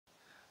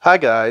Hi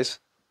guys,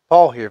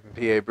 Paul here from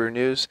PA Brew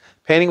News,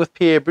 painting with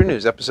PA Brew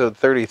News, episode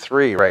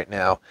 33 right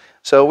now.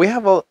 So we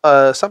have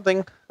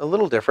something a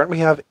little different. We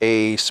have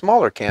a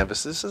smaller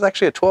canvas. This is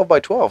actually a 12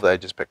 by 12 that I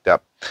just picked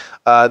up.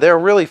 They're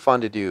really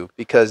fun to do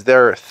because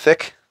they're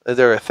thick.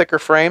 They're a thicker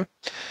frame,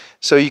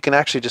 so you can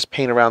actually just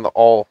paint around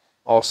all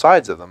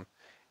sides of them,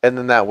 and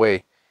then that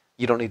way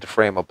you don't need to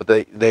frame up. But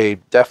they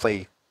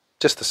definitely,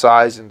 just the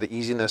size and the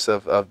easiness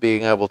of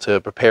being able to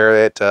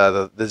prepare it,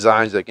 the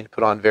designs that you can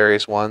put on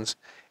various ones.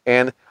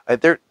 And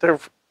they're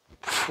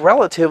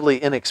relatively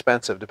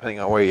inexpensive depending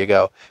on where you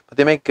go, but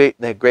they make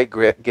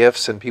great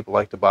gifts, and people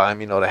like to buy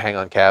them, to hang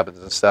on cabins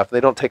and stuff.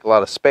 They don't take a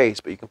lot of space,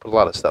 but you can put a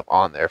lot of stuff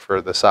on there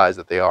for the size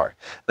that they are.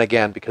 And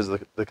again, because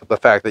of the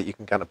fact that you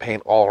can kind of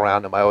paint all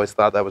around them, I always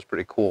thought that was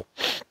pretty cool.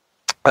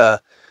 I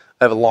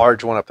have a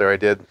large one up there I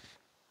did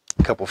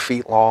a couple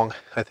feet long.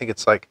 I think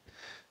it's like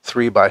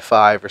 3 by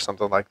 5 or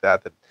something like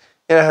that. It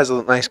has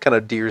a nice kind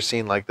of deer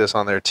scene like this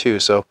on there too.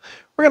 So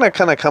we're going to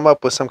kind of come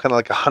up with some kind of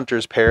like a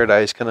hunter's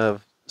paradise kind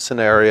of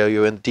scenario.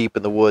 You're deep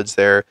in the woods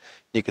there.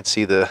 You can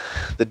see the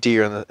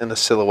deer in the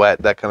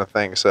silhouette, that kind of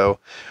thing. So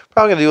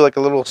probably going to do like a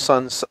little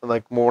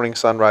morning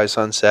sunrise,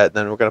 sunset. And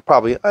then we're going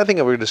to I think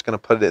we're just going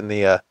to put it in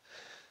the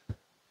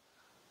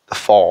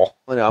fall.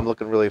 I'm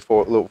looking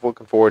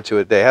forward to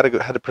it today. Had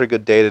a pretty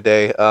good day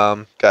today.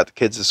 Got the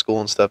kids to school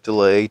and stuff, did a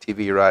little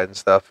ATV ride and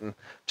stuff, and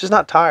just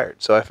not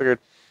tired. So I figured,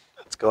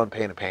 let's go and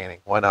paint a painting.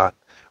 Why not?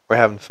 We're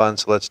having fun,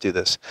 so let's do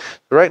this.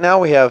 Right now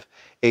we have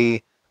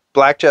a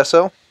black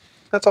gesso.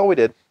 That's all we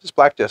did, just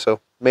black gesso.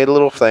 Made a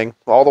little thing.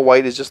 All the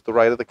white is just the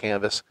right of the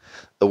canvas.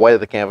 The white of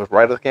the canvas,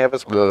 right of the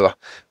canvas, blah, blah, blah.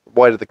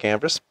 White of the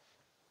canvas.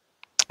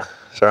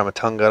 Sorry, my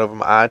tongue got over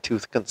my eye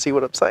tooth. Couldn't see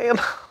what I'm saying.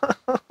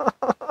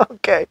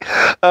 Okay.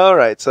 All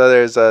right, so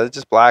there's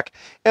just black.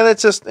 And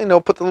it's just,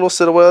 put the little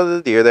silhouette of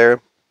the deer there.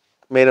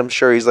 Made him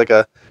sure he's like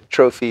a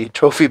trophy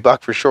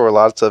buck for sure.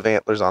 Lots of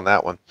antlers on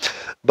that one,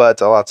 but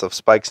lots of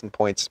spikes and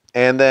points.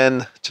 And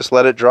then just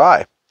let it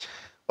dry.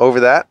 Over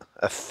that,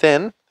 a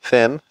thin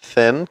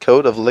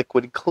coat of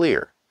liquid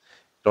clear.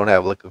 Don't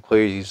have liquid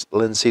clear, use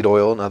linseed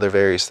oil and other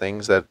various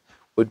things that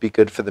would be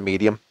good for the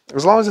medium.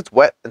 As long as it's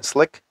wet and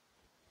slick,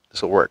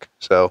 this will work.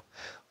 So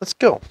let's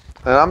go.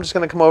 And I'm just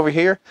going to come over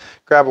here,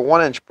 grab a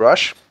 1-inch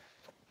brush,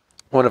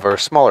 one of our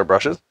smaller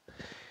brushes,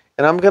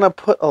 and I'm going to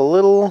put a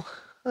little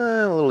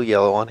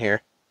yellow on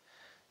here.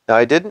 Now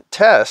I didn't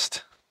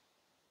test.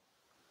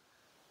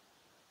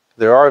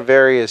 There are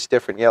various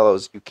different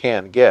yellows you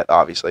can get,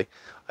 obviously.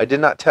 I did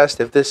not test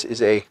if this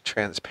is a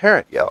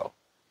transparent yellow.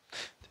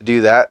 To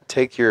do that,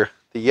 take the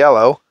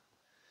yellow,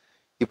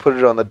 you put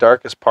it on the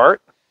darkest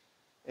part,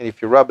 and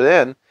if you rub it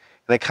in,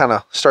 and it kind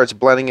of starts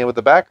blending in with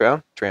the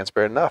background,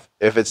 transparent enough.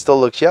 If it still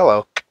looks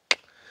yellow,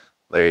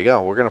 there you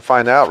go. We're going to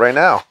find out right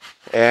now.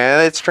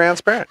 And it's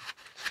transparent.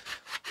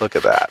 Look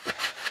at that.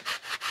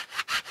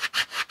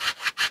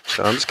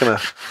 So I'm just going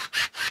to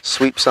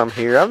sweep some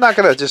here. I'm not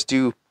going to just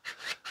do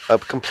a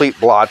complete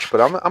blotch,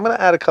 but I'm going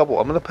to add a couple.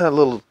 I'm going to put a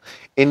little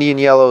Indian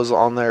yellows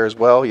on there as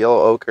well.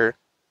 Yellow ochre,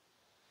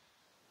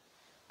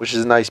 which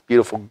is a nice,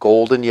 beautiful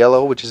golden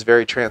yellow, which is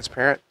very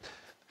transparent.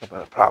 I'm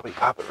going to probably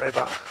pop it right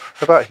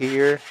about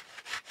here.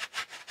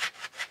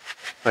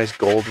 Nice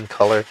golden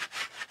color.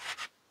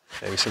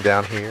 Maybe some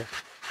down here.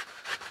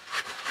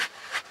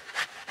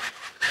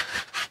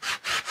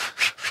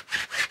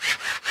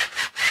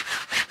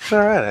 All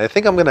right, I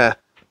think I'm gonna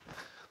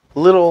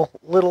little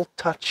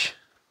touch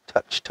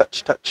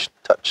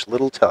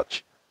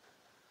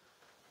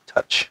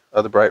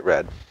of the bright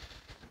red,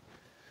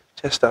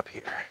 just up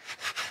here.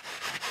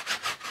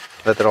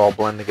 Let that all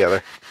blend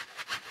together.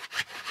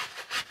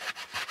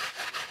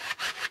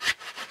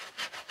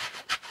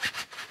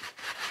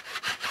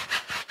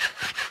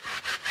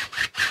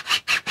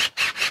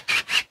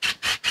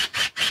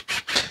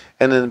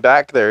 And then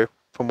back there,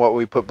 from what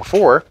we put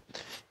before,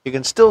 you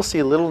can still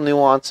see little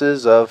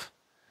nuances of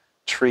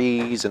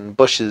trees and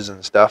bushes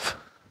and stuff.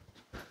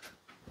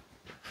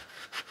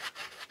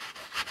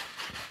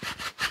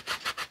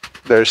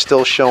 They're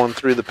still showing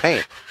through the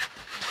paint.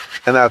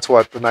 And that's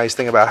what the nice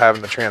thing about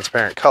having the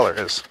transparent color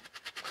is.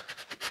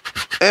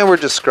 And we're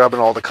just scrubbing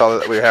all the color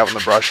that we have on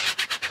the brush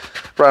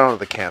right onto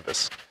the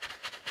canvas.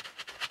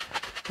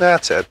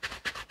 That's it.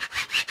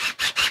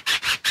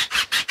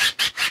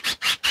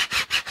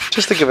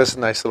 Just to give us a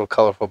nice little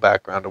colorful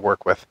background to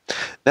work with.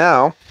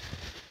 Now,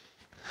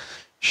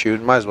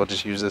 might as well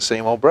just use the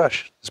same old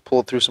brush. Just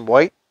pull it through some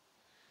white.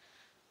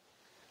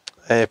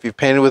 And if you've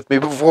painted with me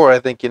before, I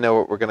think you know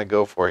what we're going to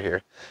go for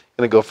here.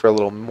 Going to go for a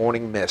little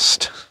morning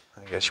mist,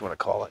 I guess you want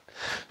to call it.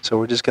 So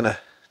we're just going to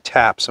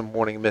tap some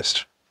morning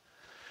mist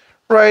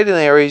right in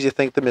areas you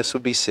think the mist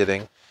would be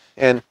sitting.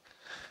 And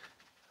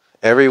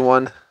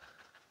everyone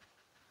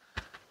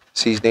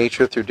sees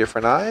nature through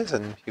different eyes,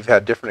 and you've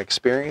had different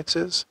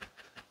experiences.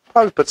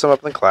 Probably put some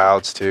up in the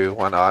clouds too.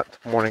 Why not?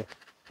 Morning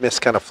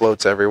mist kind of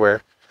floats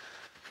everywhere.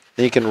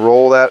 And you can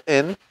roll that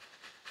in.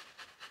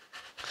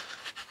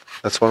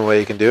 That's one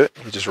way you can do it.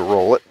 You just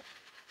roll it.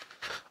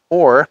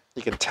 Or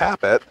you can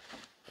tap it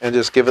and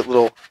just give it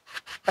little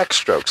X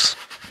strokes.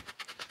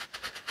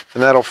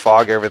 And that'll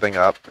fog everything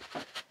up.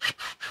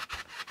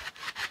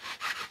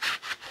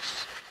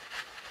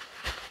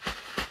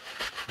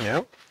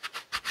 Yeah.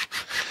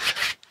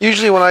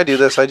 Usually when I do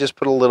this, I just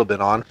put a little bit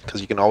on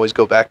because you can always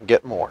go back and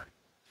get more.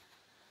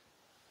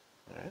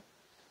 All right.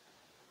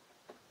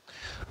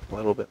 A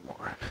little bit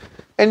more.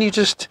 And you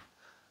just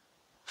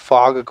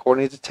fog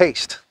according to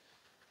taste.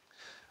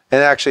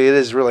 And actually, it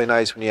is really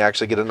nice when you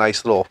actually get a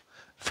nice little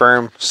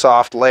firm,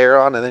 soft layer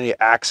on, and then you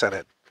accent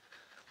it.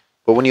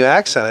 But when you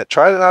accent it,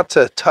 try not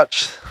to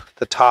touch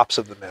the tops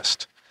of the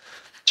mist.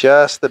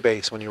 Just the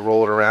base when you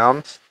roll it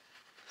around.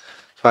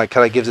 So it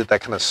kind of gives it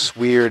that kind of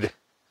weird,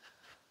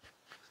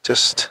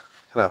 just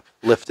kind of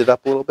lift it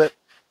up a little bit.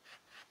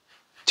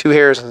 2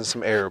 hairs and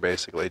some air,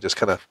 basically. Just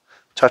kind of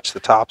touch the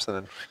tops and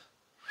then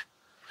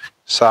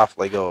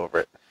softly go over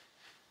it.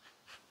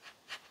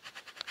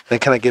 Then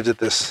kind of gives it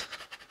this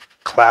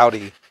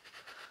cloudy,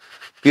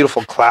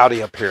 beautiful cloudy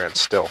appearance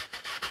still.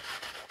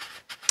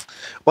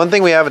 One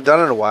thing we haven't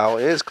done in a while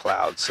is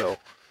clouds, so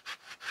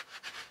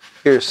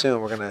here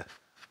soon we're gonna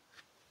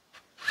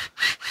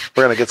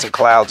get some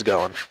clouds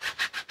going.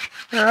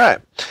 All right,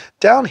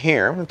 down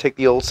here I'm gonna take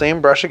the old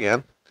same brush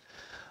again.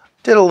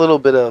 Did a little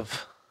bit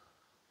of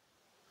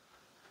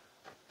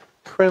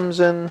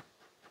crimson,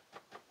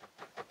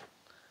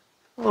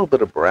 a little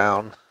bit of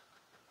brown,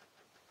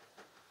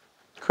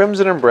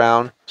 crimson and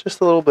brown, just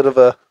a little bit of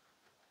a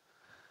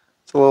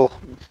little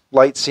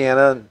light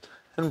sienna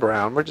and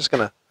brown. We're just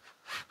gonna,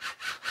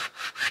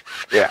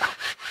 yeah,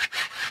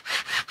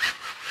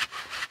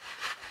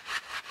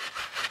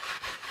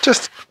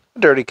 just a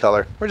dirty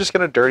color. We're just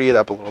gonna dirty it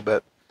up a little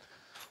bit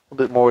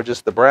more,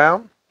 just the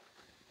brown.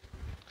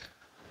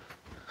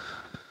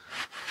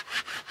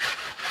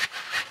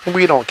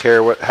 We don't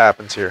care what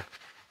happens here.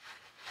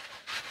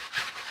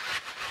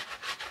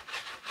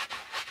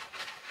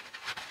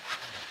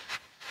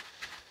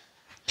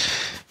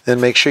 Then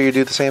make sure you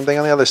do the same thing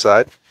on the other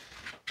side.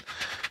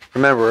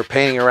 Remember, we're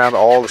painting around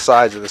all the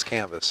sides of this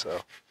canvas,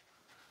 so,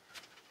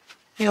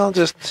 you know,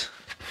 just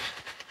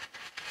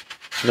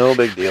no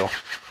big deal.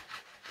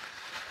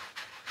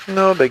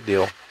 No big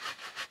deal.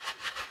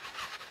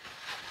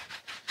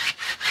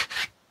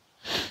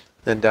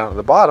 Then down at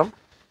the bottom,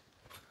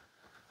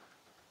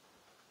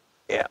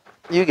 yeah,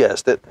 you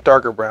guessed it,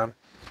 darker brown.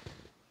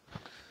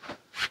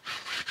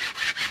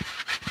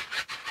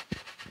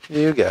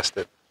 You guessed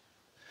it.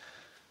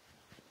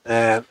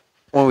 And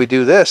when we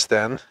do this,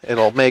 then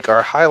it'll make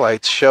our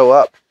highlights show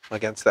up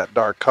against that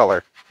dark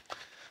color.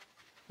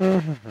 There.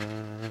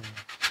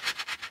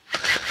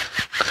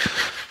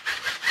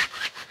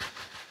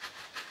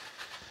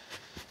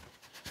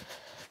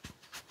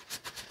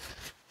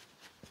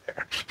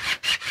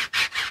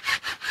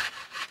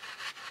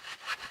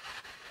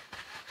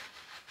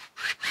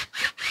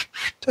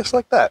 Just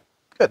like that.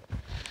 Good.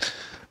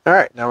 All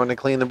right, now we're going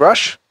to clean the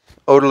brush.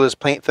 Odorless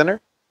paint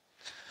thinner.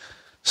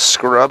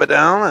 Scrub it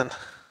down and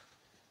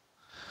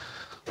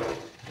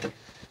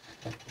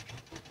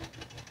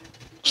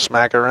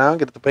smack it around,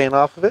 get the paint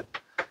off of it.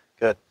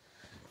 Good.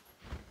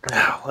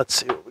 Now, let's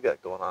see what we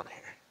got going on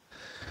here.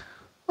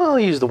 I'll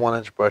use the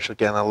 1-inch brush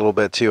again a little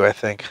bit too, I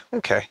think.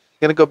 Okay.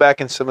 Going to go back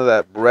in some of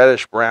that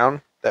reddish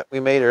brown that we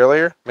made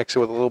earlier. Mix it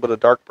with a little bit of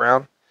dark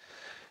brown.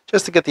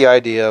 Just to get the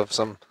idea of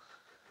some,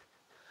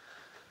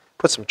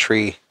 put some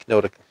tree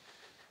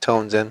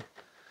tones in.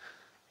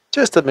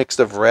 Just a mix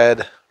of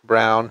red,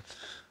 brown,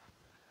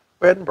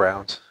 red and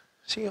browns.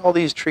 See all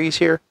these trees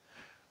here?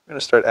 We're going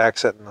to start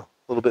accenting a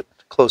little bit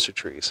closer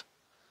trees.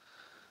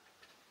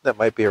 That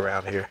might be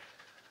around here.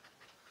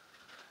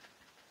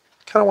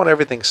 Kind of want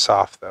everything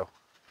soft though.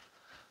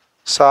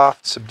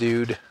 Soft,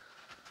 subdued.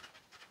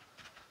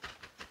 I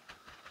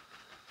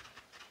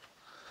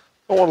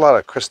don't want a lot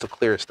of crystal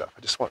clear stuff.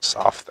 I just want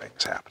soft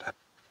things happening.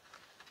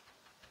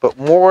 But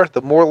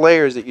the more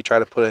layers that you try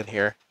to put in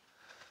here,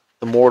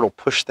 the more it'll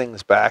push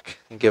things back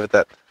and give it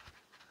that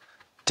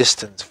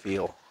distance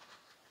feel.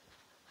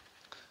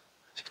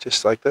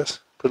 Just like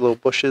this. Put little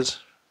bushes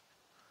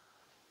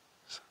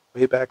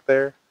way back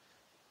there.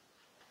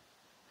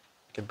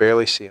 You can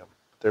barely see them.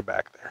 They're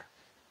back there.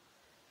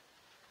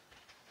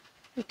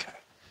 Okay.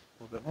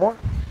 A little bit more.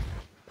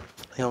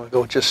 Then we'll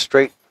go just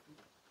straight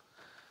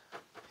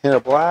in a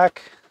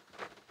black.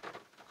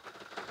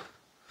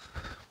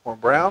 More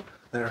brown.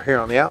 Then here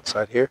on the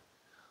outside here,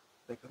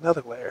 make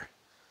another layer.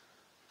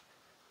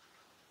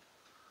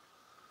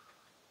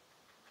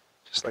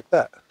 Just like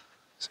that.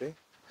 See?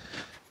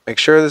 Make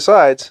sure the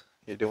sides,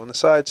 you're doing the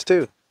sides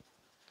too.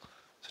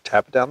 So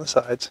tap it down the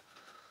sides.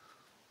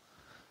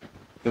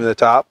 Give me the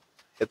top,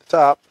 hit the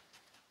top.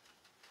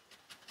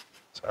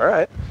 It's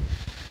alright.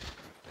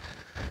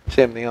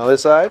 Same thing on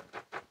this side.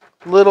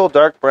 Little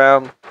dark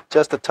brown,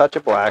 just a touch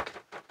of black.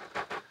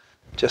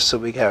 Just so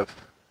we have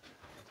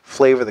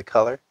flavor the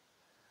color,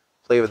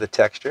 flavor the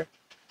texture.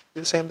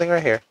 Do the same thing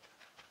right here.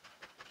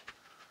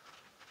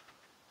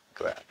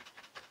 Look at that.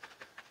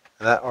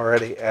 And that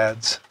already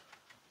adds.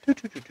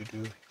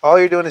 All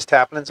you're doing is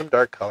tapping in some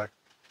dark color.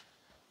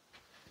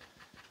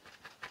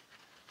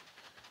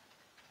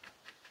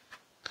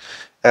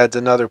 Adds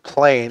another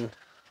plane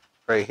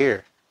right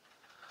here.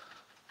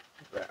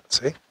 That,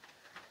 see?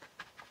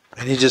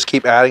 And you just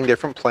keep adding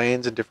different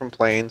planes and different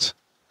planes.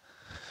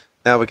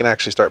 Now we can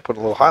actually start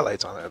putting little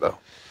highlights on there, though.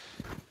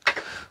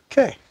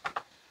 Okay.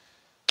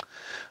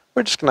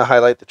 We're just going to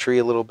highlight the tree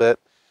a little bit.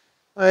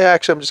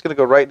 Actually, I'm just going to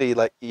go right into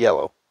like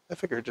yellow. I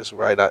figure just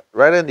right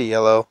into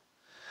yellow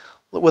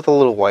with a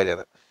little white in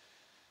it.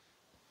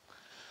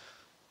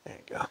 There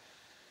you go.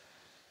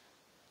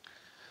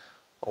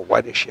 A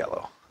whitish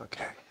yellow.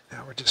 Okay.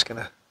 Now we're just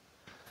going to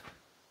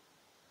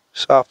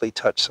softly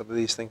touch some of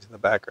these things in the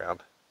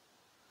background.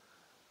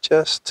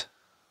 Just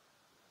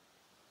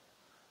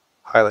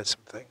highlight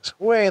some things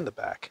way in the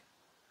back.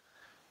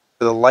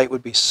 Where the light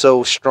would be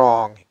so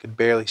strong you could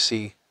barely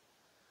see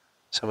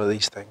some of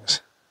these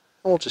things.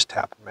 And we'll just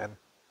tap them in.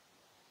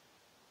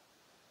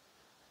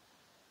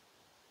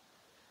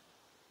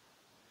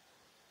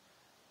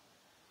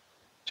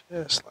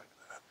 Just like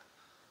that.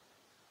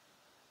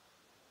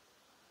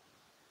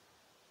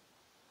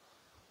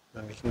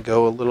 And we can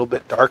go a little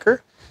bit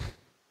darker.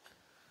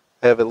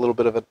 I have a little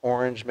bit of an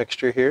orange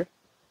mixture here.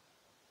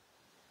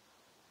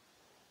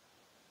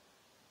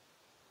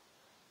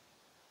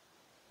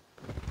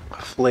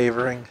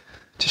 Flavoring.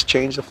 Just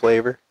change the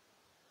flavor.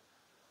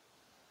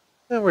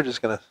 And we're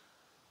just going to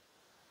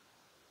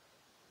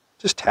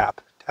just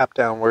tap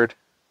downward.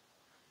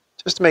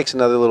 Just makes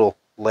another little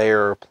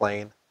layer or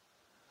plane.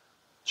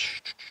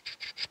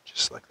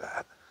 Just like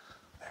that.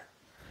 There.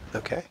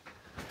 Okay.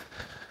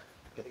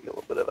 Gotta get a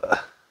little bit of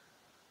a...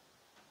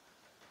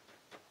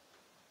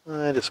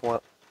 I just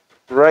want...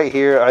 Right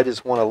here, I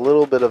just want a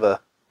little bit of a...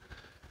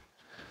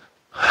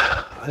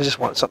 I just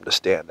want something to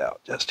stand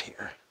out. Just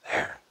here.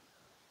 There.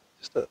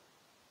 Just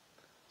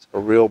a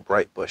real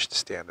bright bush to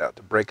stand out.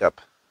 To break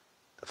up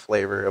the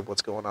flavor of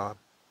what's going on.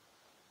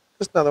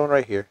 Just another one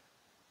right here.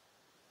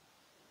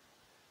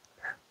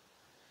 There.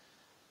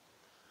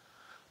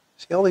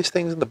 See all these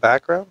things in the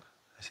background?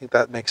 I think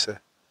that makes it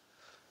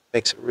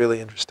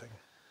really interesting.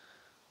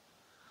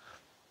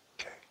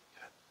 Okay,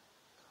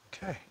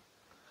 good. Okay.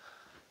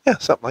 Yeah,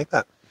 something like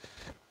that.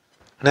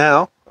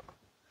 Now,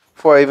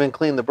 before I even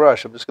clean the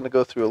brush, I'm just going to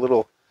go through a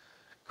little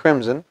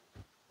crimson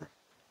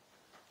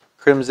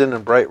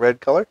and bright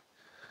red color.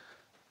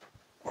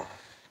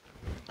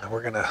 And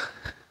we're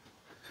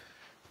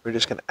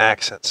just going to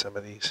accent some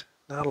of these.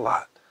 Not a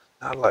lot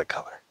of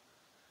color.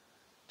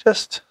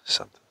 Just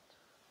something.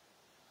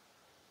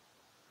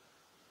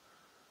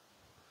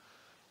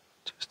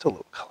 Just a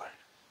little color.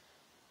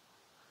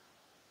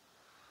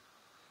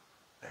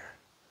 There.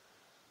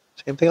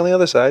 Same thing on the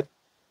other side.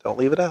 Don't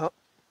leave it out.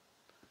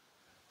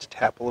 Just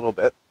tap a little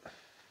bit.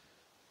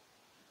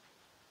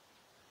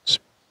 It's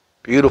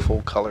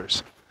beautiful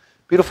colors.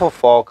 Beautiful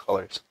fall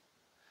colors.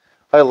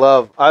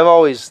 I've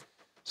always,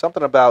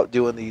 something about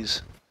doing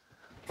these,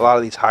 a lot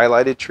of these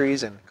highlighted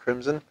trees in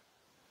crimson.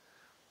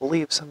 We'll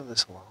leave some of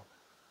this alone.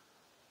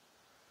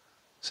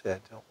 See, I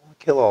don't want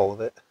to kill all of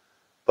it.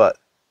 But,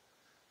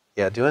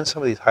 yeah, doing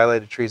some of these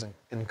highlighted trees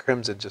in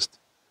crimson,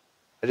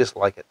 I just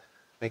like it.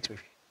 Makes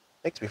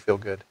me feel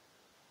good.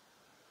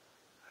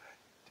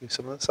 Do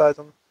some of the sides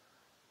on them.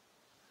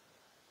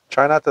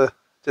 Try not to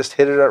just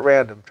hit it at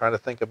random, trying to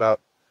think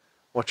about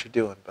what you're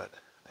doing, but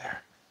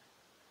there.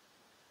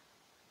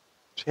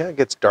 See how it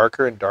gets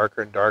darker and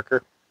darker and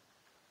darker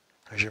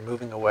as you're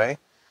moving away?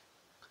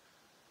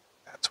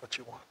 That's what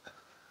you want.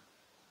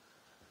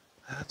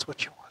 That's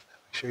what you want.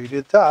 Make sure you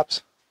do the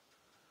tops.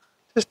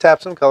 Just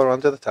tap some color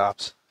onto the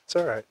tops. It's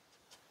alright.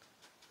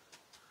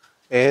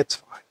 It's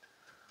fine.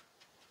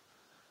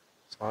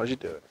 As long as you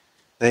do it.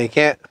 Now you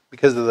can't,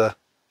 because of the...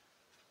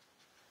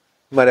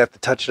 You might have to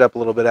touch it up a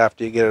little bit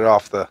after you get it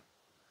off the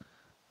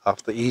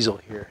easel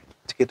here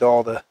to get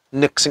all the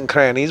nooks and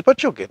crannies,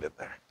 but you'll get in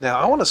there. Now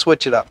I want to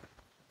switch it up.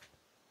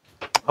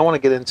 I want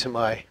to get into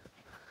my...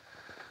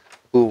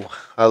 Ooh,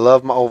 I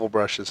love my oval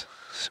brushes.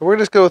 So we're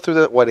just going to go through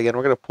the white again.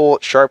 We're going to pull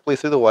it sharply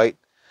through the white.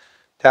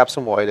 Tap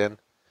some white in. I'm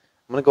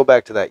going to go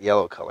back to that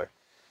yellow color.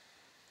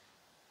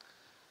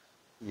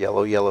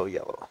 Yellow, yellow,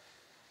 yellow.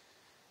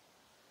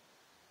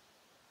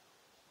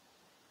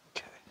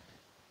 Okay.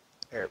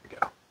 There we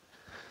go.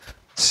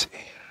 Let's see.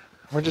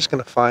 We're just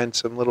going to find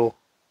some little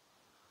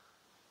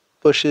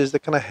bushes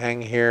that kind of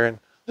hang here and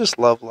just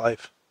love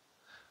life.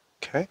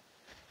 Okay.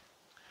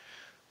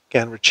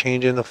 Again, we're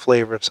changing the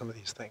flavor of some of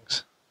these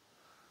things.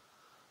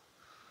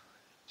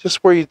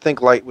 Just where you'd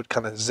think light would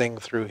kind of zing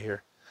through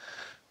here.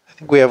 I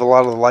think we have a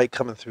lot of the light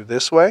coming through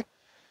this way.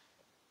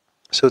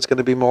 So it's going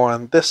to be more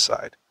on this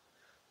side.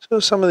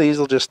 So some of these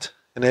will just,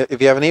 and if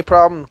you have any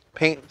problem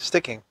paint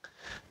sticking,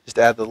 just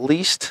add the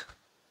least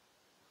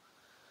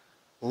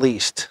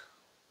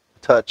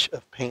touch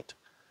of paint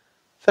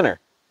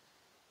thinner.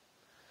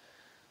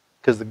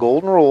 Because the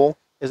golden rule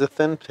is a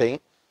thin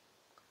paint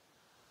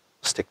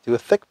will stick to a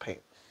thick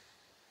paint.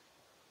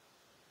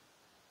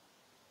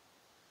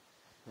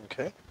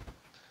 Okay.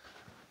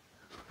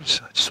 I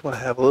just want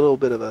to have a little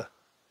bit of a,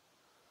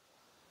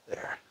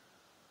 there.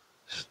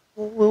 Just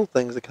little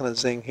things that kind of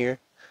zing here.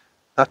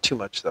 Not too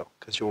much though,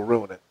 because you'll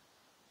ruin it.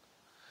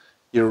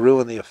 You'll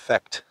ruin the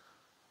effect.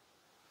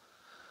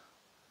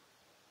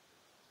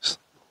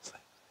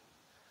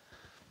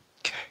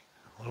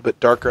 little bit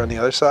darker on the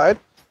other side.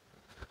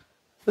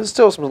 There's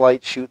still some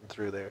light shooting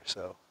through there,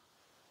 so.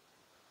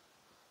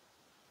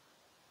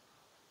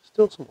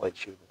 Still some light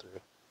shooting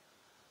through.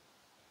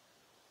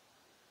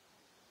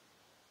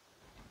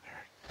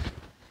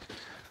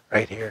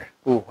 Right here.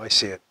 Ooh, I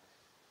see it.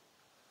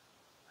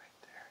 Right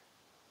there.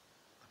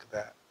 Look at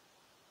that.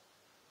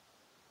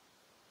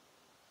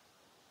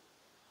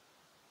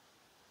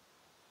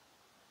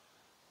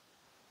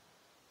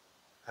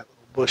 That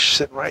little bush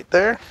sitting right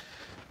there.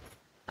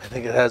 I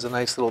think it has a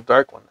nice little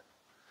dark one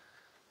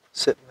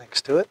sitting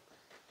next to it.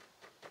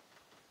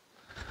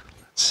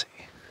 Let's see.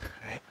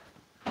 Right.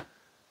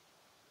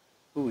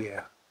 Ooh,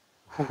 yeah.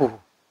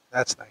 Ooh,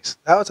 that's nice.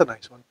 That was a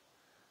nice one.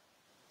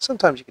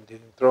 Sometimes you can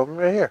throw them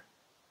right here.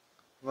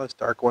 Nice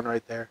dark one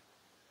right there.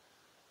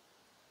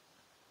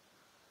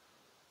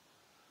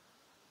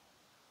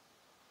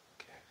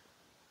 Okay.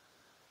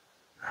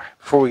 All right.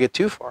 Before we get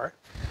too far,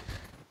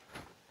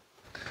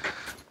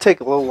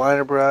 take a little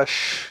liner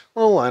brush,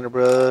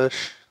 little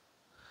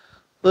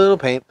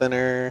paint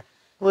thinner,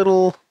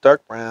 little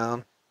dark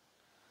brown,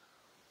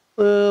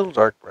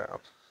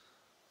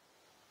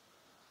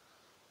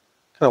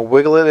 Kind of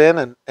wiggle it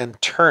in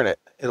and turn it.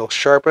 It'll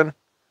sharpen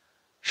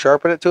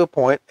it to a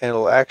point, and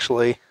it'll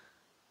actually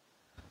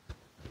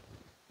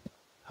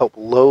help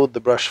load the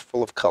brush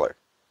full of color.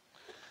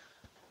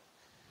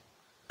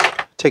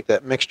 Take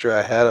that mixture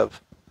I had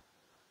of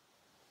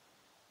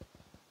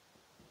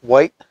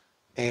white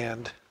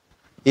and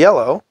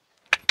yellow,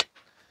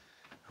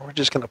 and we're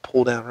just going to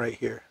pull down right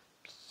here.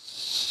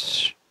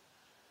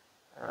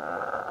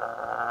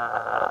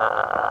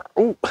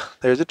 Oh,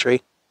 there's a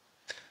tree.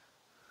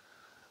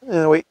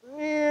 Wait.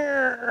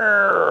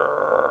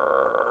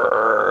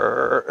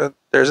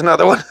 There's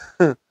another one.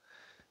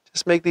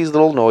 Just make these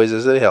little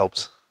noises. It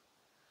helps.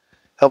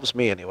 Helps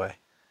me anyway.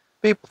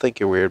 People think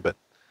you're weird, but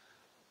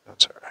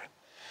that's all right.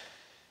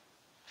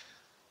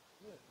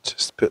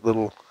 Just put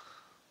little.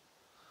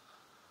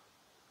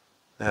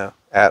 Now,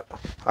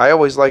 I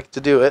always like to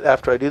do it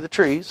after I do the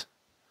trees.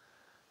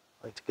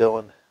 I like to go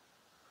and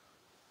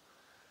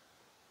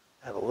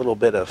add a little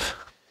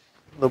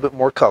bit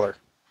more color,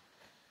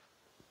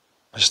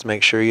 just to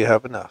make sure you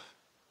have enough.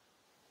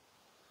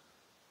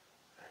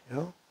 There you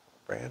go.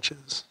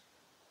 Branches,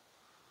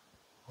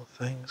 little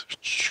things.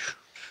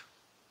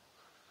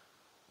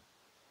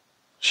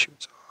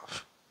 Shoots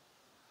off.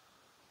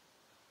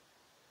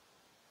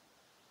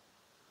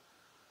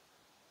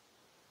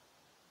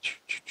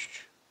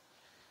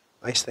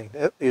 Nice thing.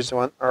 Here's the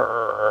one. Oh,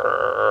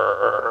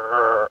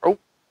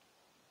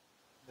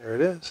 there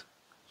it is.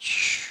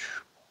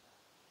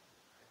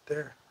 Right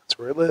there. That's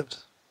where it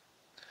lives.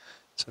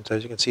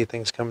 Sometimes you can see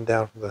things coming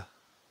down from the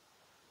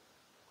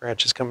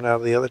branches coming out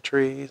of the other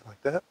trees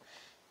like that.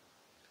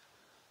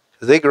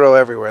 Because they grow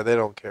everywhere. They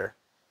don't care.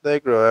 They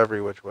grow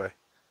every which way.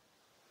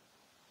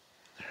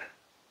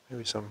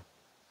 Maybe some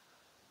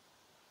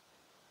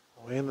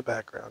way in the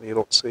background you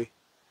don't see.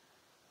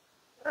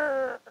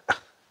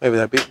 Maybe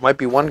might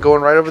be one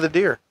going right over the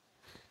deer.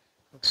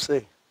 Let's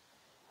see.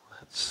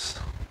 Let's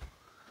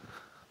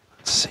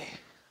see.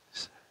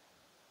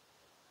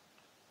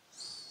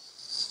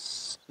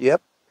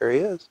 Yep, there he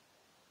is.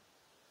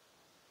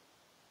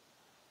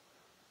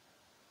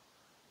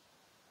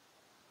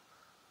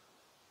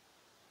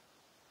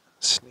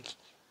 Sneaky.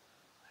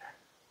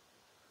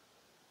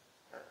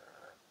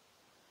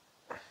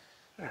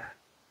 There.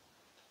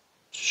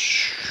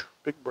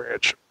 Big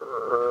branch.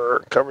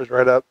 Covers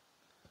right up.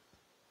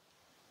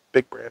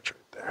 Big branch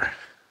right there.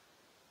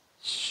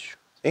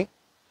 See?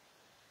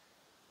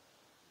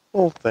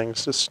 Little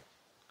things, just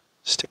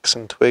sticks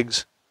and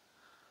twigs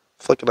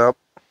flicking up.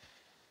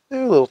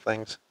 They're little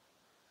things.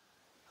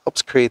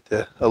 Helps create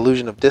the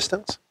illusion of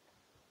distance.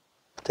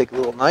 Take a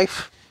little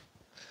knife.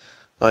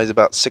 Oh, he's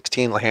about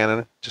 16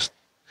 handed. Just,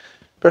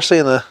 especially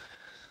in the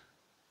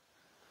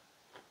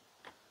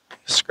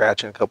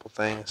scratching a couple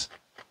things.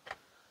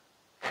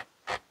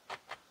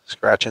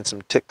 Scratching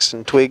some ticks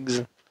and twigs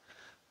and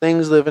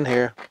things living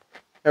here.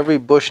 Every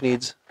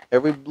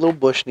little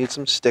bush needs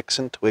some sticks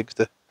and twigs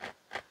to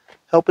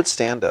help it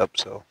stand up,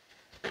 so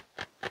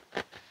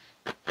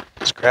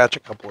scratch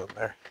a couple in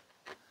there.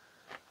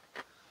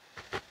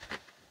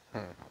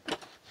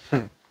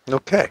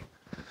 Okay,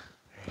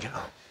 there you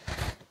go.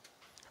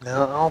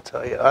 Now I'll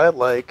tell you,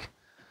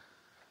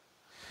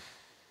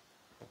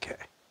 okay,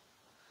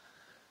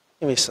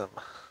 give me some,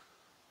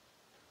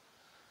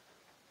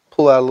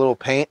 pull out a little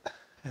paint,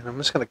 and I'm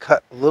just going to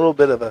cut a little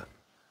bit of a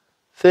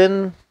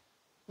thin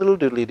little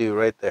doodly-doo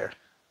right there.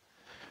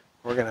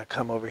 We're going to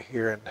come over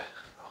here and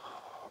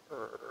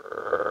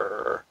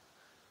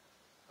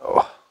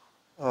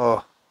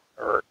I'm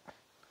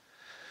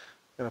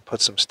going to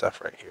put some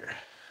stuff right here.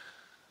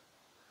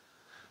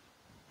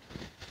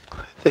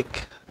 I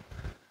think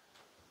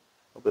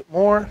a little bit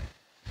more.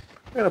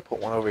 I'm going to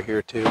put one over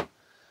here too.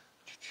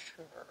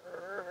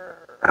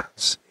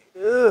 Let's see.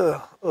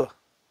 Right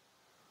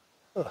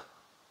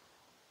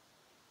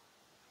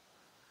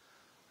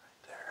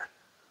there.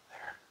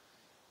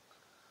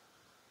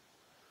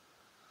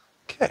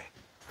 Okay.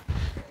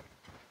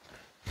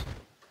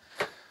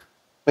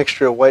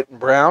 mixture of white and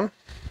brown.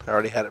 I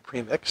already had it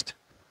pre-mixed.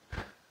 I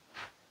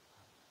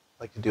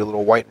like to do a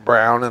little white and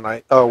brown, and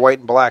white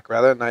and black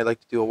rather, and I like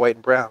to do a white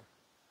and brown.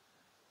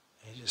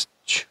 And you just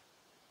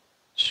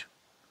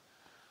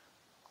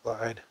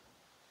glide,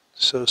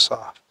 so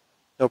soft,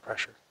 no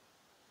pressure.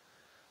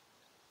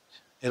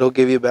 It'll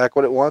give you back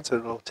what it wants,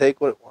 and it'll take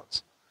what it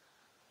wants.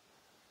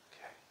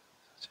 Okay,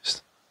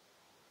 just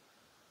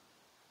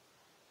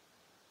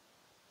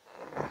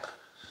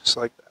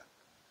like that.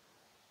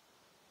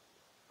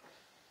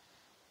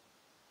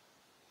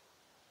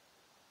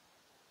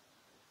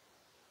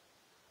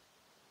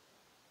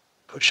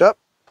 Push up,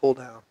 pull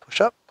down, push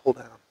up, pull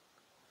down.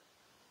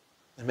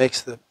 It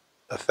makes the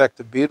effect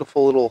of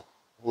beautiful little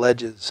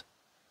ledges,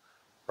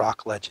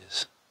 rock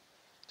ledges,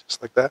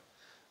 just like that.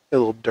 A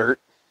little dirt.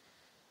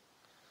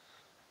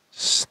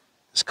 Just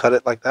cut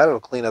it like that. It'll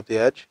clean up the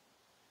edge.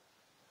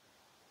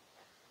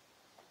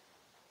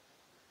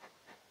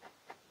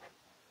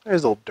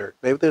 There's a little dirt.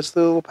 Maybe there's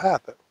the little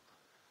path that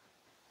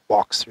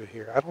walks through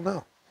here. I don't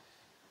know.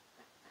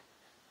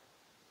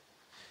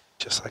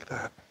 Just like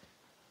that.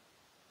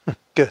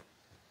 Good.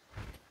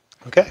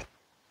 Okay.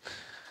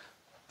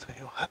 Tell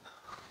you what.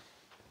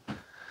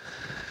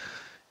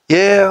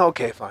 Yeah,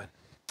 okay, fine.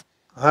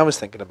 I was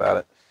thinking about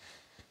it.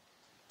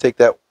 Take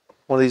that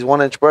one of these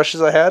 1-inch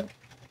brushes I had.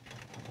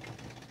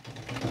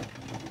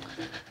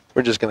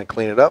 We're just going to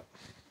clean it up.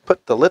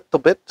 Put the little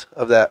bit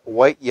of that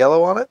white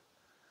yellow on it.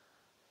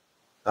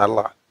 Not a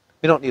lot.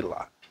 We don't need a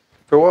lot.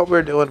 For what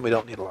we're doing, we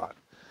don't need a lot.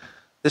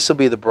 This will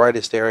be the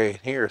brightest area in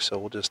here, so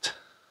we'll just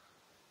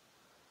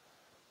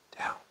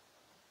down.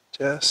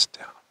 Just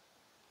down.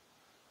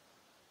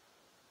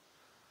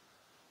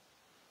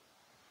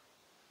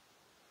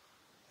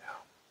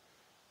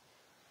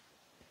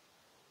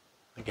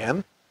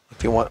 Again,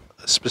 if you want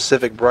a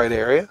specific bright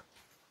area,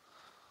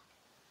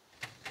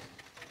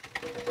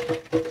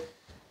 a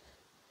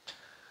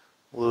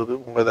little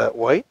bit more of that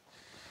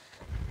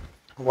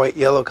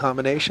white-yellow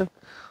combination.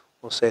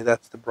 We'll say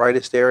that's the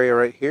brightest area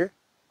right here.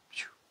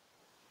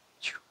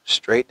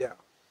 Straight down.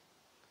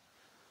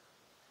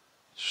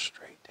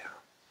 Straight down.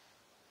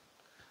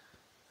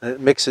 And it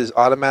mixes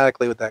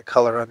automatically with that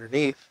color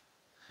underneath,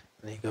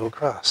 and then you go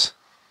across.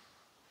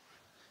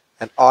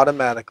 And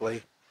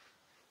automatically,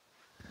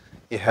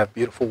 you have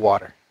beautiful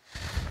water.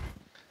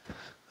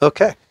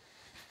 Okay,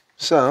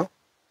 so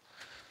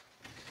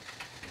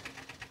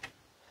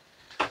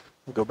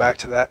we'll go back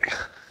to that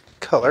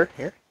color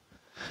here,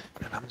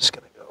 and I'm just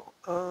gonna go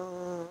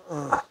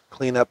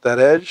clean up that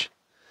edge.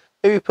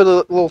 Maybe put a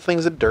little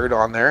things of dirt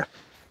on there.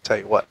 Tell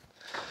you what,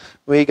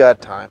 we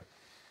got time.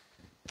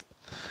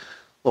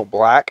 A little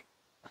black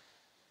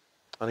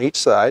on each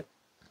side.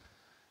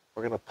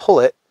 We're gonna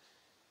pull it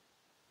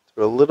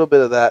through a little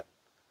bit of that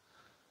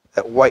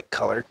white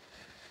color.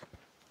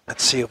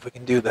 Let's see if we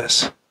can do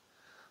this.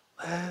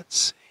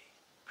 Let's see.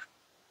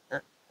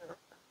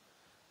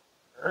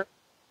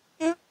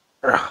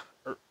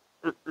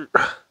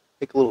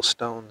 Take little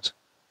stones.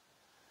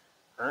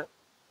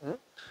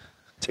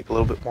 Take a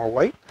little bit more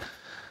white.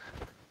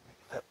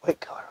 That white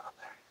color on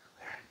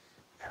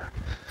there.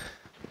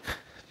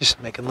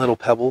 Just making little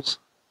pebbles.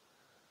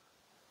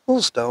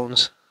 Little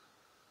stones.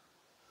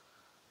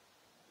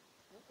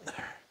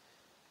 There.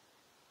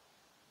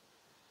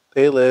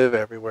 They live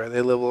everywhere.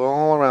 They live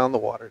all around the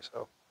water.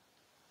 So,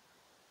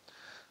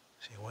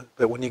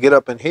 but when you get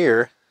up in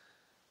here,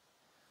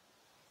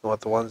 you want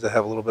the ones that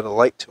have a little bit of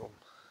light to them.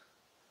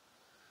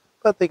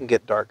 But they can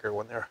get darker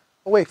when they're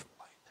away from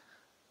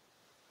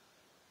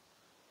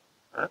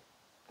light.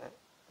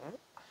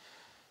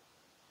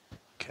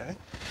 Okay.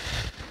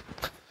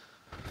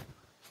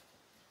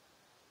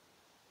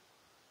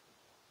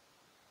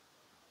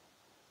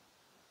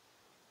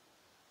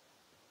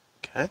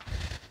 Okay.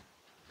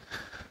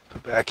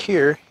 But back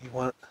here, you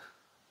want,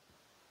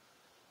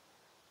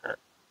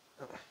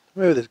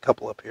 maybe there's a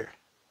couple up here.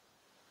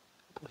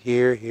 A couple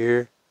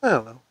here. I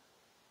don't know.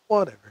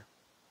 Whatever.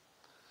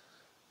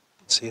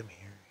 Let's see them here.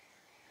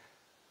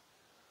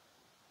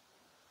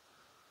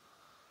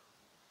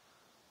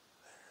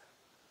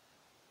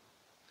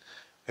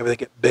 Maybe they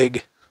get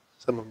big.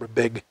 Some of them are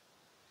big.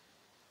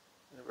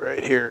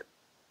 Right here.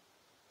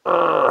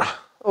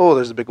 Oh,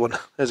 there's a big one.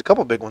 There's a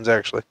couple big ones,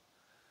 actually.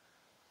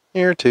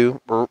 Here, too.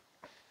 Burp.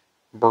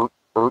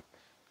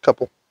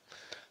 Couple.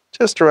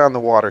 Just around the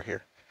water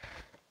here.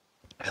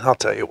 And I'll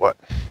tell you what.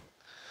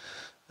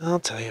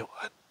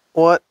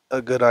 What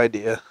a good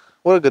idea.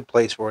 What a good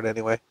place for it,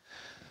 anyway.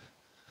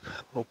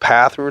 Little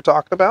path we were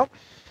talking about.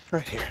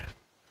 Right here.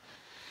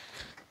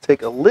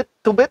 Take a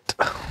little bit.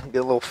 Get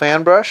a little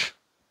fan brush.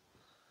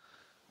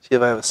 See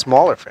if I have a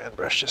smaller fan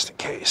brush, just in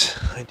case.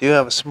 I do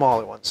have a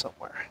smaller one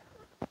somewhere.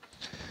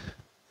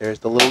 There's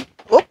the little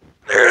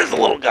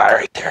guy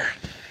right there.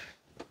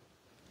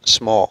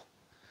 Small,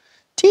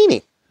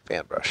 teeny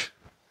fan brush.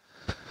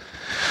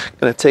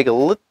 Gonna take a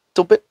little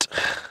bit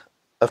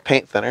of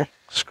paint thinner,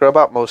 scrub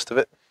out most of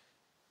it,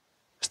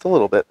 just a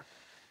little bit.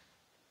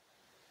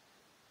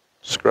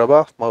 Scrub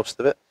off most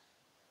of it.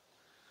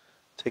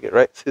 Take it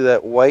right through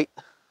that white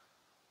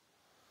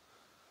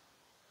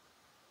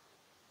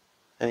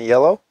and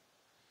yellow.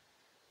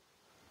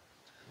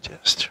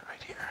 Just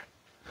right here.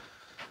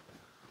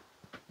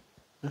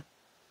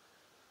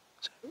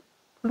 So,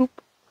 bloop,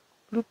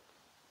 bloop,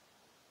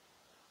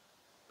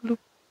 bloop.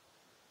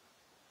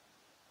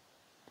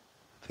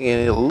 I think you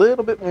need a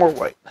little bit more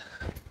white.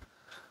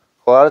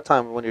 A lot of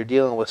times when you're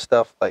dealing with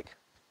stuff like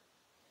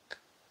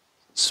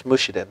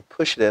smoosh it in,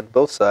 push it in,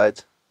 both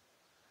sides,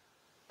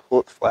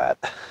 pull it flat.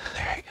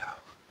 There you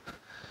go.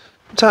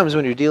 Sometimes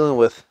when you're dealing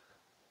with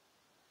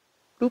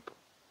bloop,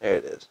 there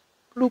it is.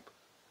 Bloop.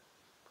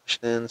 Push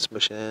it in,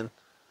 smush it in.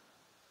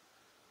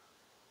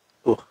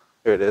 Ooh,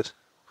 there it is.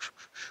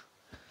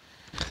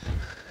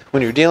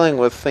 When you're dealing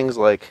with things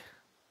like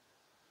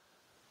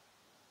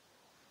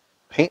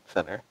paint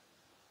thinner,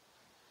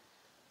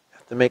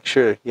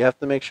 you have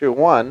to make sure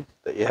one,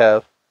 that you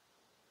have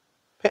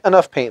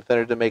enough paint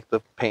thinner to make the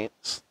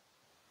paints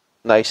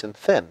nice and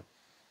thin.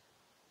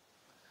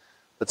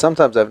 But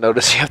sometimes I've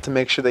noticed you have to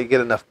make sure that you get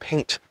enough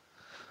paint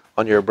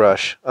on your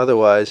brush.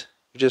 Otherwise,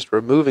 you're just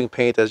removing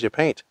paint as you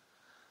paint.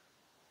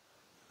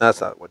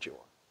 That's not what you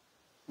want.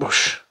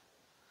 Whoosh.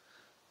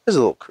 There's a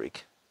little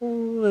creak.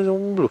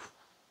 There.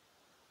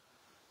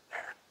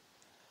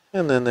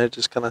 And then they're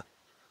just kind of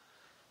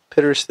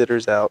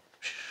pitter-stitters out.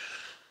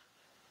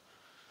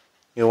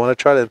 You want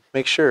to try to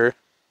make sure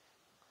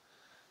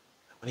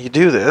when you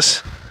do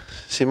this.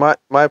 See, when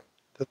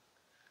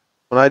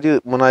I do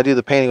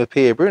the painting with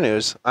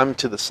PABREWNEWS, I'm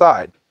to the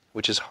side,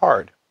 which is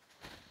hard.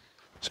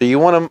 So you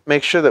want to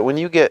make sure that when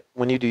you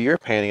do your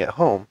painting at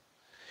home,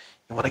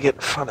 you want to get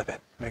in front of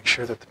it. Make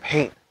sure that the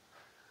paint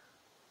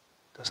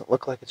doesn't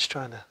look like it's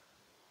trying to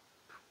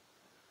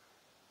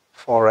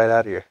fall right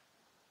out of your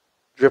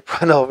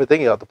drip, run over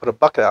thing. You have to put a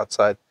bucket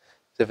outside.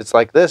 If it's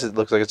like this, it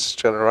looks like it's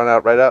trying to run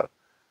out right out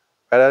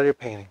of your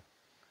painting.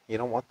 You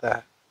don't want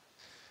that.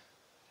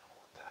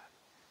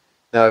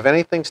 Now, if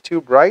anything's too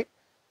bright,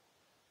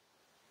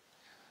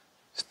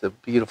 just a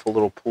beautiful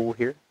little pool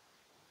here.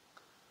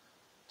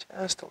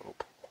 Just a little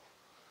pool.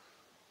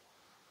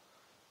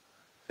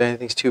 If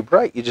anything's too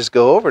bright, you just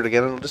go over it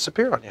again and it'll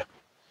disappear on you.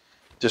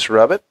 Just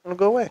rub it and it'll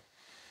go away.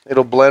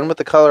 It'll blend with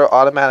the color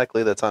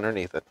automatically that's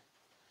underneath it.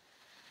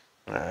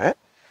 Alright.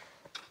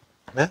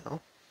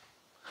 Now,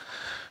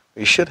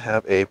 we should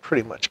have a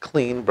pretty much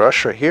clean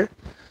brush right here.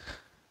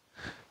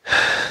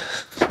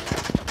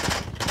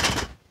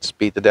 Just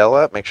beat the dell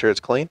up, make sure it's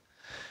clean.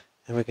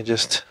 And we can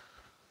just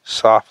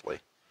soft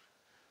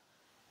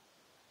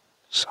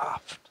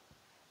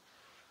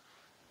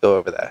go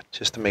over that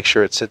just to make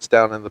sure it sits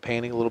down in the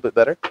painting a little bit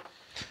better.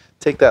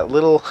 Take that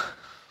little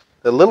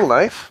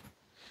knife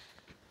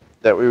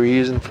that we were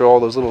using for all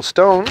those little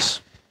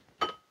stones.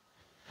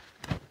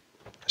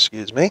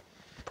 Excuse me,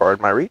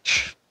 pardon my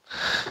reach.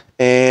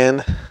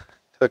 And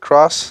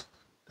across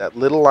that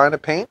little line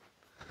of paint,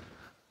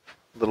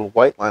 little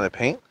white line of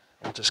paint,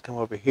 we'll just come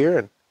over here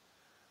and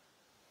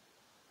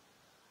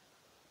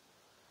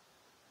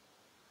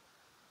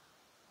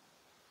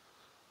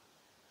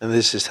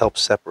this just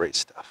helps separate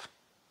stuff.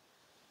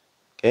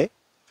 Okay,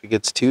 if it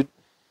gets too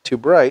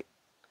bright,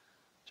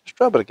 just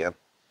rub it again.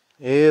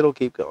 It'll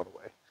keep going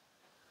away.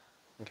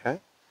 Okay,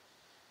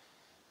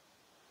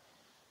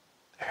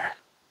 there.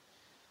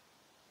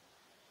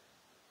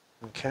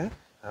 Okay,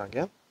 now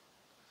again,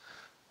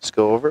 let's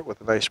go over it with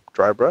a nice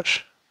dry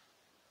brush.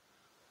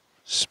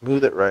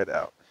 Smooth it right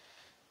out.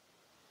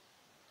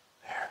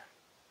 There,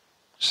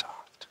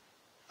 soft.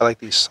 I like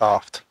these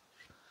soft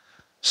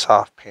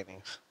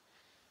paintings.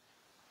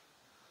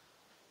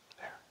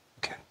 There,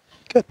 okay,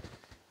 good.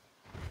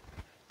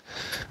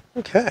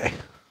 Okay,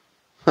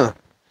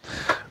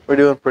 we're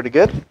doing pretty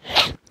good.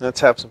 Let's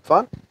have some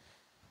fun.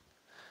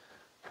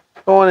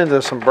 Going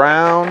into some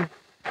brown.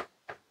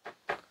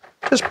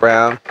 Just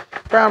brown.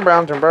 Brown.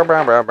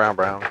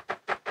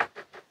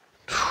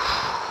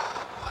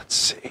 Let's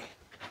see.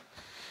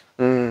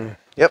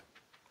 Yep,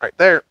 right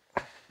there.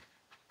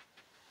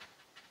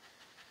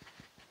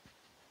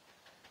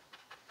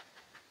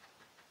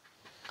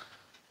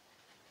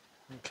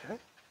 Okay.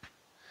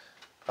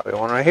 Probably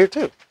one right here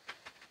too.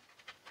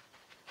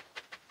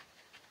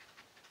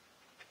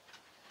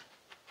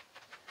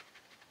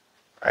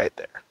 Right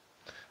there.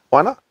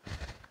 Why not?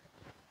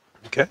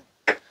 Okay.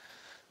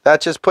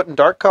 That's just putting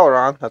dark color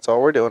on. That's all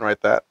we're doing right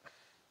there.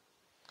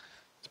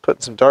 Just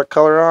putting some dark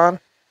color on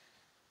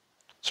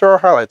so our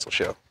highlights will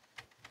show.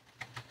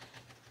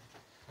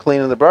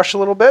 Cleaning the brush a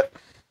little bit.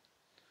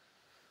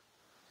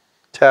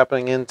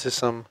 Tapping into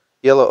some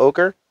yellow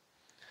ochre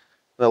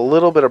and a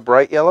little bit of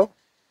bright yellow.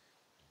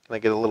 And I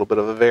get a little bit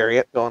of a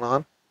variant going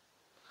on.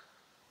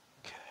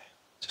 Okay,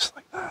 just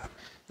like that.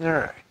 All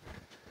right.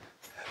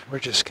 And we're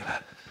just going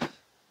to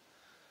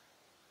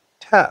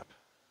tap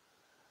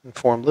and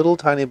form little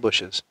tiny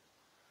bushes.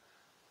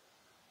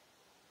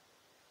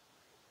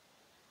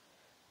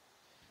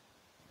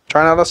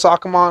 Try not to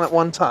sock them on at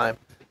one time.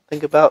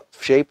 Think about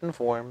shape and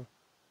form.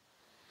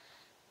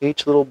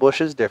 Each little bush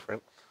is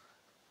different.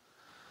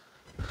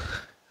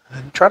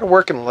 And try to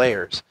work in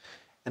layers.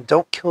 And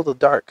don't kill the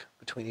dark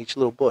between each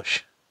little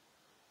bush.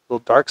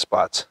 Little dark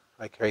spots,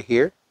 like right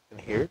here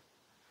and here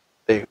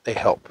They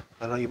help.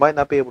 I know you might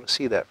not be able to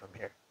see that from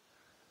here,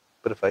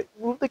 but if I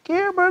move the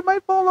camera, it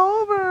might fall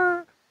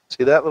over.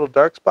 See that little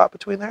dark spot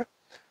between there?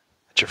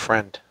 That's your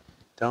friend.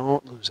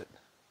 Don't lose it.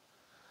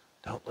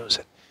 Don't lose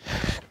it.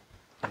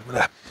 I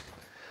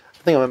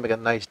think I'm going to make a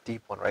nice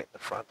deep one right in the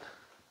front.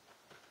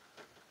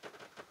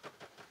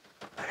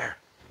 There.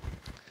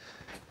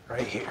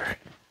 Right here.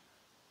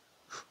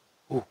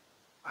 Ooh.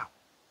 Wow.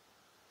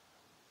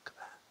 Look at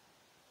that.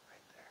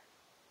 Right there.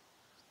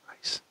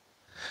 Nice.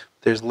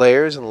 There's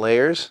layers and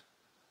layers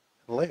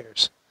and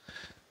layers.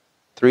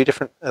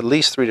 At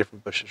least three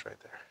different bushes right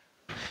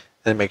there.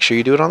 And make sure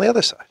you do it on the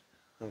other side.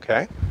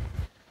 Okay?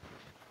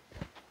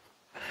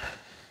 I'm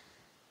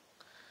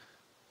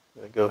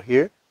going to go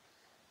here.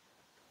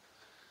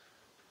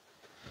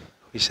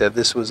 We said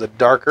this was a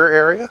darker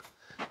area.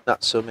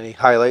 Not so many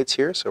highlights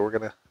here, so we're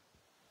going to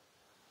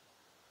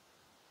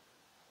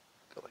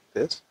go like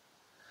this.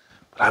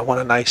 But I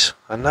want a nice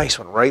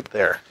one right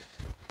there.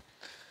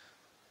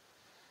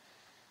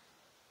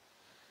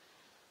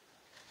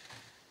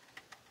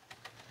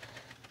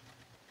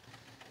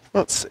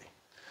 Let's see.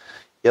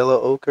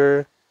 Yellow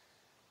ochre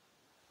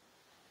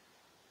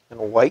and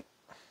white.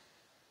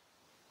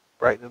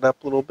 Brighten it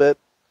up a little bit.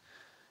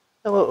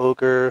 Yellow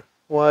ochre,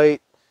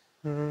 white,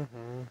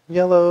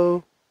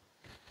 yellow.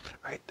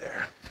 Right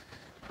there.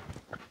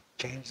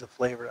 Change the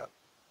flavor up.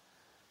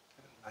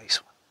 Get a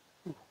nice one.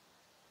 Ooh.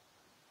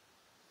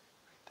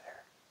 Right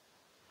there.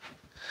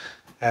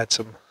 Add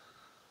some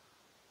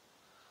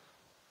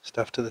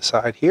stuff to the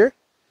side here.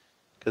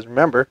 Because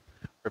remember,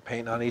 we're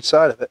painting on each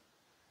side of it.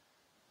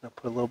 I'll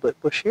put a little bit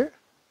bush here.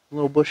 A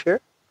little bush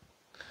here.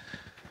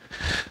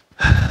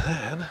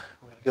 Then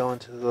we're going to go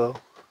into the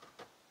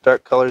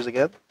dark colors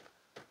again.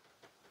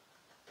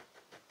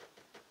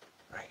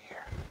 Right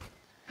here.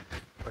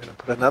 We're going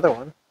to put another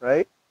one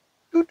right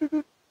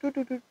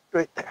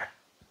right there.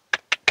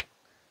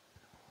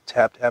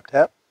 Tap, tap,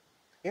 tap.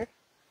 Here.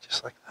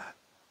 Just like that.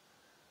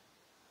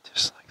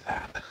 Just like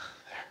that. There.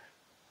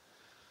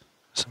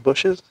 Some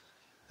bushes.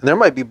 And there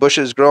might be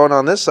bushes growing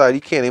on this side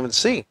you can't even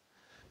see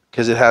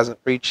because it hasn't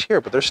reached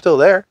here, but they're still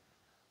there.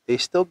 They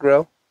still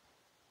grow.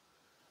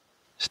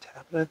 Just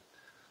tapping it.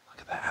 Look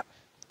at that.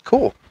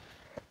 Cool.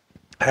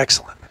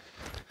 Excellent.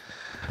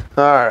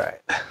 All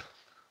right.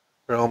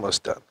 We're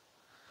almost done.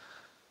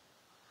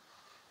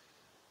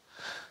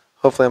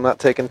 Hopefully I'm not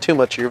taking too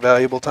much of your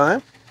valuable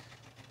time.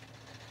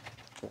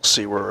 We'll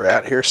see where we're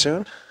at here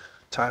soon,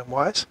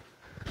 time-wise.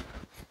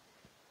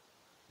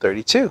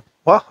 32.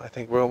 Well, I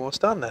think we're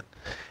almost done then.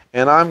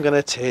 And I'm going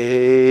to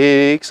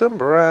take some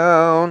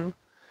brown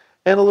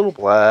and a little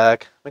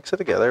black. Mix it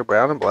together.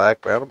 Brown and black,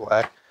 brown and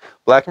black,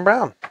 black and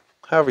brown.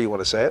 However you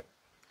want to say it.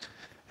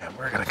 And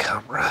we're going to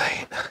come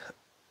right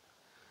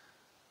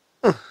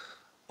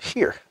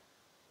here.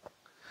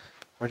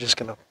 We're just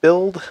going to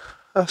build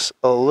us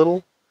a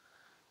little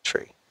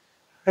tree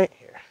right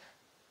here.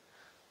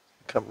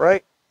 Come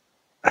right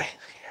here.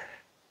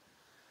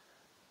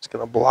 Just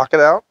going to block it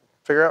out.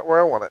 Figure out where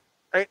I want it.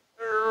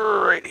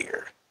 Right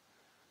here.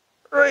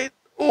 Right.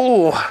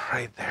 Oh,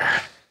 right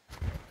there.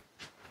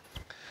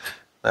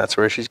 That's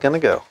where she's going to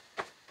go.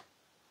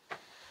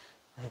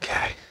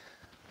 Okay.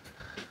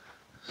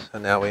 So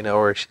now we know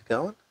where she's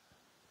going.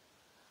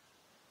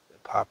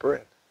 Pop her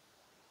in.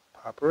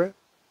 Pop her in.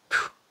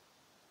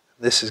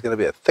 This is going to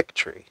be a thick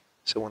tree.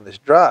 So when this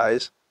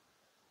dries,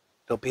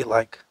 it'll be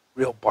like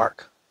real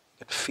bark.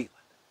 You can feel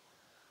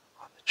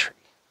it on the tree.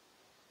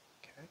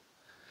 Okay.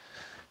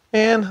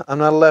 And I'm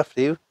not a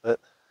lefty, but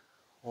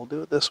we'll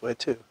do it this way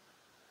too.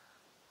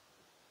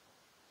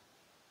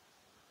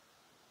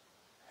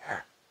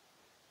 There.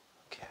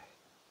 Okay.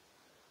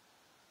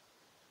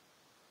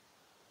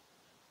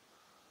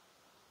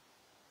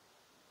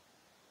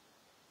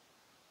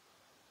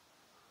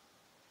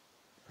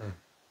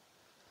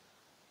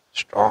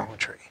 Strong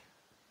tree.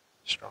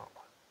 Strong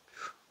one.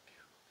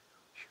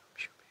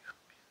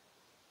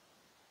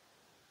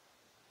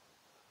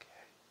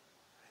 Okay.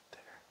 Right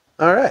there.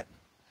 All right.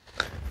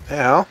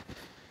 Now,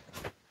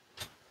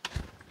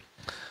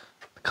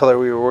 the color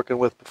we were working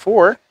with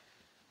before.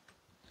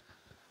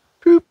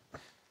 Boop.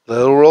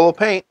 Little roll of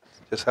paint.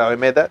 Just how I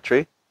made that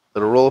tree.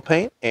 Little roll of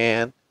paint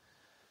and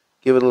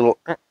give it a little.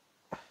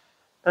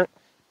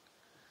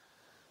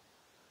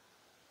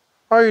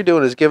 All you're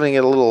doing is giving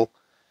it a little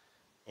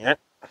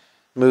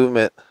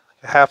movement,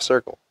 like a half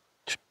circle.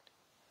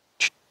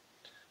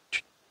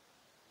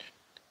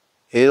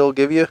 It'll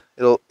give you,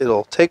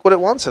 it'll take what it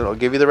wants and it'll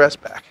give you the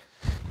rest back.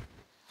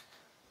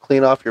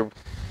 Clean off your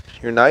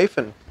knife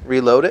and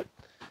reload it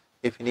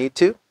if you need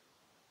to.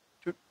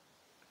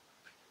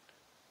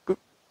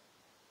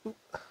 Yeah,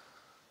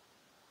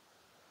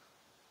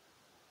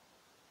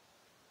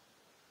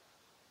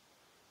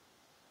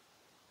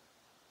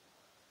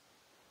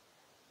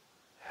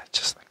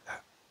 just like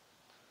that.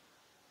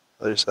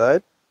 Other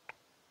side.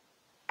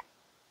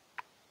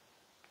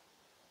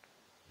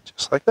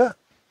 Just like that.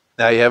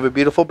 Now you have a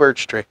beautiful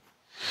birch tree.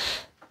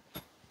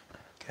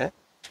 Okay.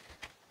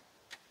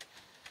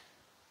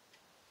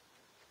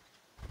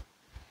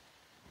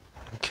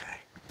 Okay.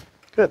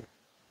 Good.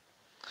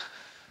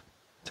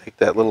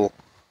 that little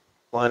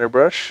liner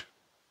brush,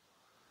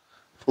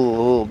 full of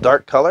a little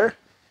dark color.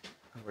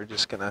 We're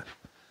just going to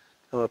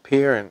come up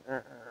here and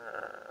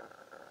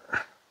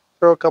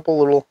throw a couple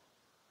little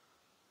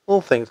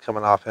things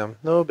coming off him.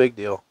 No big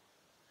deal.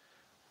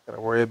 Not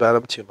gonna worry about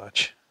him too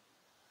much.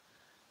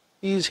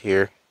 He's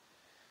here.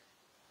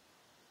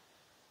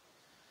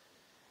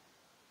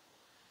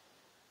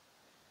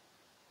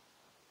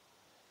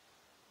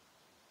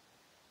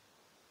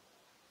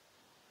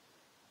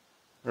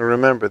 And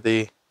remember,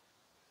 the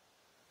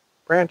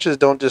branches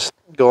don't just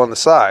go on the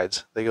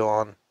sides, they go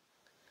on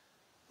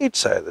each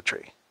side of the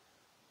tree.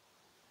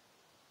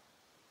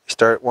 They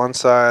start one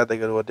side, they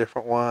go to a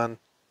different one.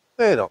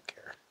 They don't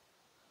care.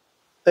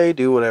 They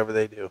do whatever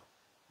they do.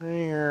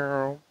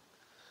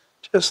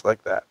 Just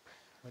like that.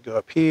 We go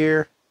up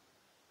here.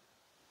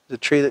 The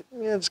tree that,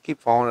 just keep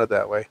following it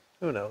that way.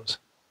 Who knows?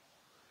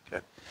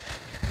 Good.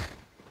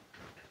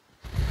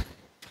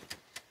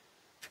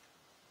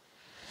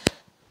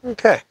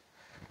 Okay.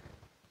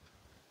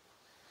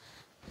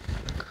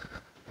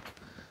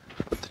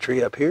 Put the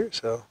tree up here,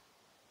 so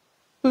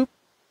boop,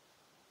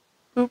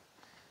 boop.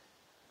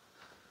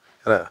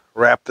 Gotta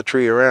wrap the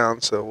tree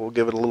around, so we'll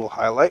give it a little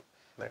highlight.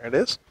 There it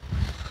is,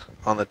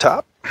 on the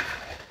top.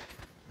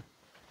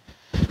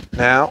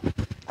 Now,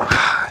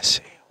 I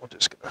see.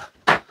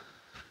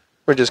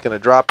 We're just gonna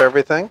drop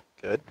everything.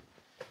 Good.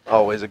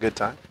 Always a good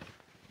time.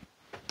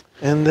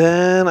 And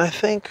then I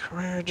think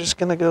we're just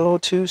gonna go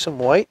to some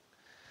white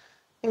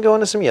and go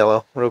into some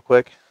yellow real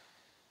quick.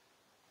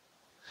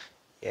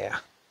 Yeah.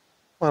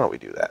 Why don't we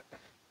do that?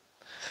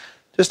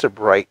 Just a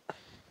bright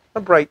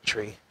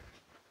tree.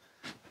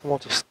 And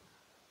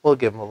we'll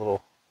give him a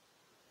little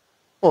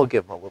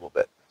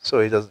bit so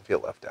he doesn't feel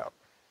left out.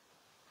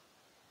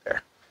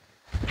 There.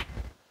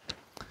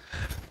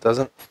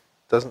 Doesn't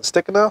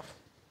stick enough?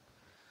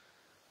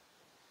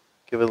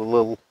 Give it a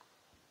little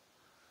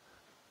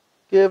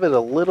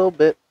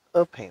bit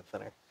of paint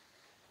thinner.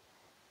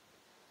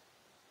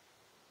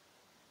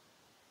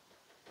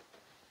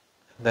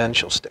 And then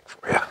she'll stick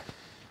for you.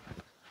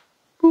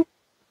 Boop.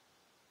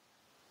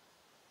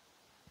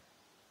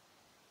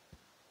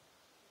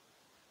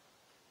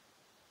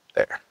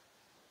 There.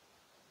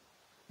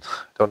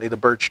 Don't need a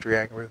birch tree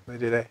hanging with me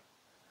today.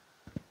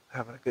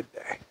 Having a good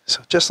day.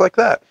 So just like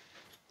that.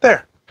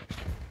 There.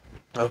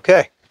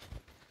 Okay.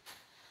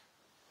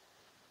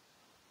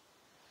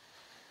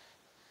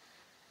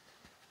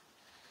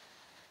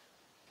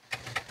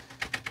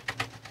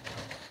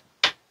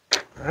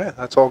 All right,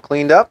 that's all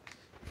cleaned up.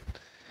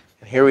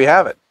 And here we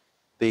have it.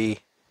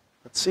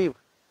 Let's see.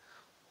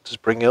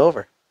 Just bring you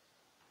over.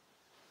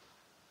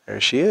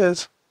 There she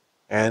is.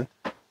 And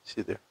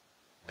see, they're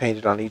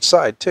painted on each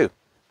side too.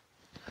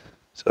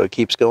 So it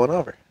keeps going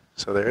over.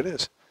 So there it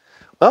is.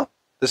 Well,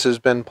 this has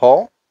been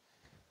Paul,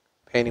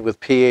 painting with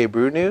PA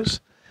Brew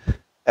News,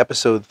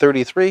 episode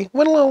 33.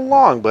 Went a little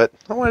long, but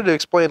I wanted to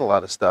explain a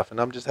lot of stuff,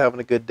 and I'm just having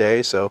a good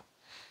day, so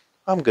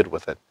I'm good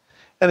with it.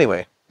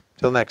 Anyway,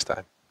 till next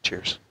time.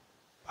 Cheers.